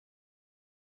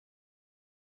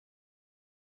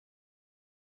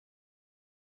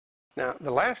Now,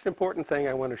 the last important thing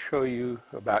I want to show you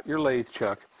about your lathe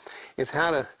chuck is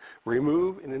how to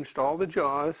remove and install the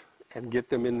jaws and get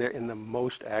them in there in the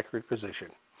most accurate position.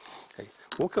 Okay.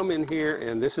 We'll come in here,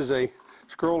 and this is a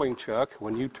scrolling chuck.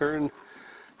 When you turn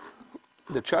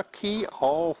the chuck key,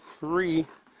 all three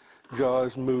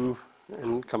jaws move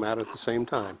and come out at the same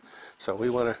time. So we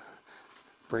want to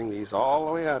bring these all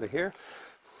the way out of here.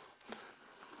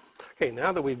 Okay,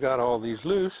 now that we've got all these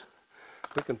loose,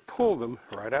 we can pull them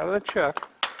right out of the chuck,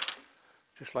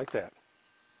 just like that.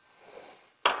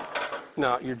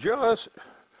 Now, your jaws are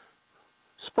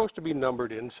supposed to be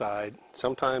numbered inside.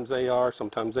 Sometimes they are,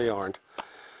 sometimes they aren't.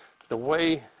 The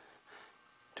way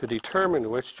to determine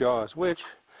which jaw is which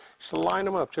is to line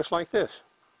them up just like this.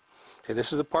 Okay,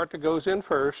 this is the part that goes in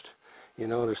first. You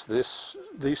notice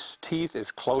this teeth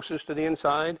is closest to the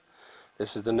inside.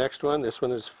 This is the next one. This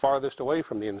one is farthest away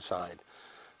from the inside.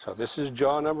 So this is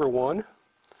jaw number 1,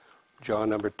 jaw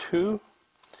number 2,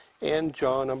 and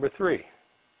jaw number 3.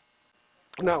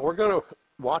 Now we're going to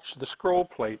watch the scroll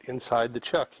plate inside the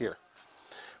chuck here.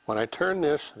 When I turn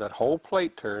this, that whole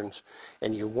plate turns,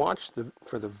 and you watch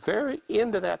for the very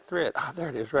end of that thread. Ah, there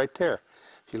it is right there.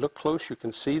 If you look close, you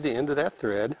can see the end of that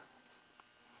thread.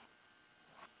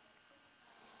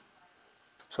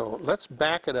 So let's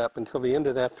back it up until the end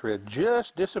of that thread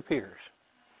just disappears.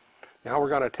 Now we're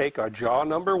going to take our jaw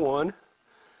number 1,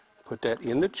 put that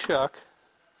in the chuck,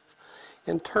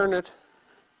 and turn it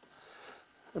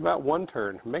about 1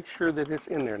 turn. Make sure that it's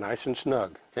in there nice and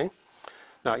snug. Okay?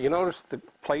 Now you notice the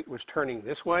plate was turning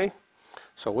this way,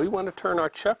 so we want to turn our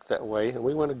chuck that way, and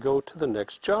we want to go to the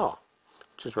next jaw,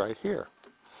 which is right here.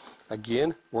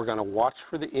 Again, we're going to watch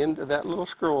for the end of that little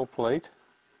scroll plate.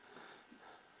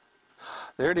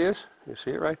 There it is. You see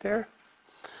it right there?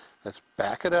 Let's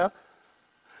back it up.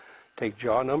 Take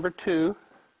jaw number 2,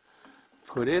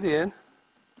 put it in.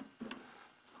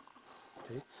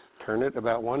 Okay. Turn it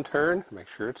about 1 turn. Make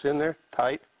sure it's in there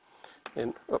tight.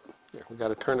 And we've got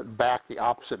to turn it back the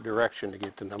opposite direction to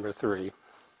get to number 3.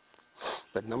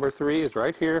 But number 3 is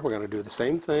right here. We're going to do the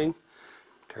same thing.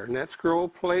 Turn that scroll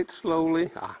plate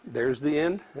slowly. Ah, there's the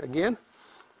end again.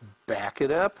 Back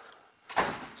it up.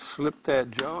 Slip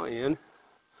that jaw in.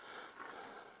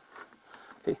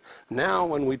 Okay. Now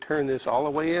when we turn this all the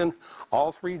way in,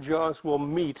 all 3 jaws will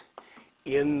meet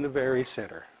in the very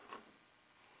center.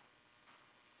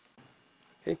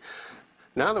 Okay.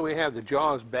 Now that we have the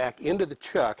jaws back into the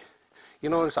chuck, you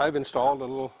notice I've installed a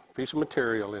little piece of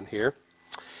material in here,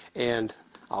 and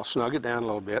I'll snug it down a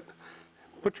little bit.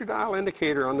 Put your dial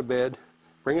indicator on the bed,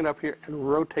 bring it up here, and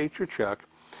rotate your chuck,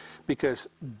 because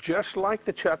just like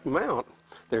the chuck mount,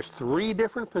 there's 3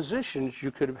 different positions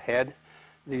you could have had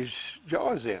these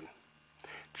jaws in.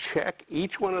 Check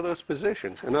each one of those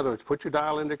positions. In other words, put your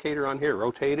dial indicator on here,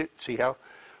 rotate it, see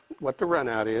what the run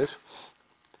out is.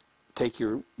 Take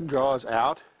your jaws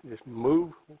out, just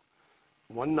move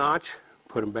 1 notch,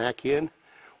 put them back in.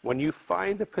 When you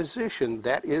find the position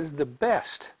that is the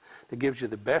best, that gives you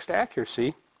the best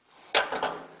accuracy,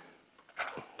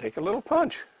 take a little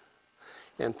punch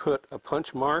and put a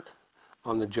punch mark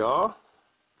on the jaw,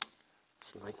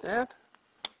 just like that.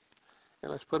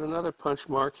 And let's put another punch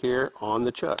mark here on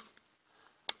the chuck.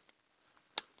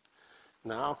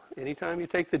 Now, anytime you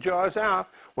take the jaws out,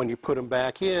 when you put them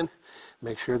back in,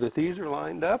 make sure that these are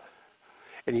lined up,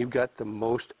 and you've got the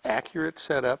most accurate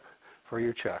setup for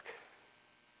your chuck.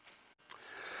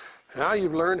 Now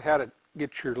you've learned how to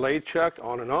get your lathe chuck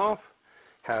on and off,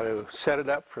 how to set it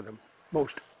up for the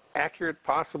most accurate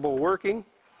possible working.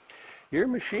 Your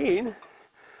machine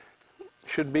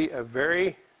should be a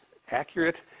very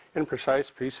accurate and precise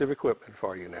piece of equipment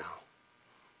for you now.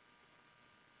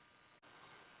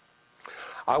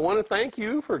 I want to thank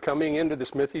you for coming into the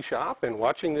Smithy shop and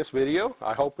watching this video.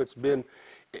 I hope it's been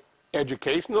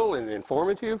educational and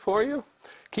informative for you.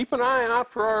 Keep an eye out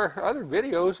for our other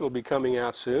videos that will be coming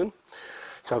out soon.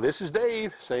 So this is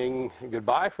Dave saying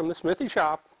goodbye from the Smithy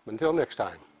shop. Until next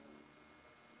time.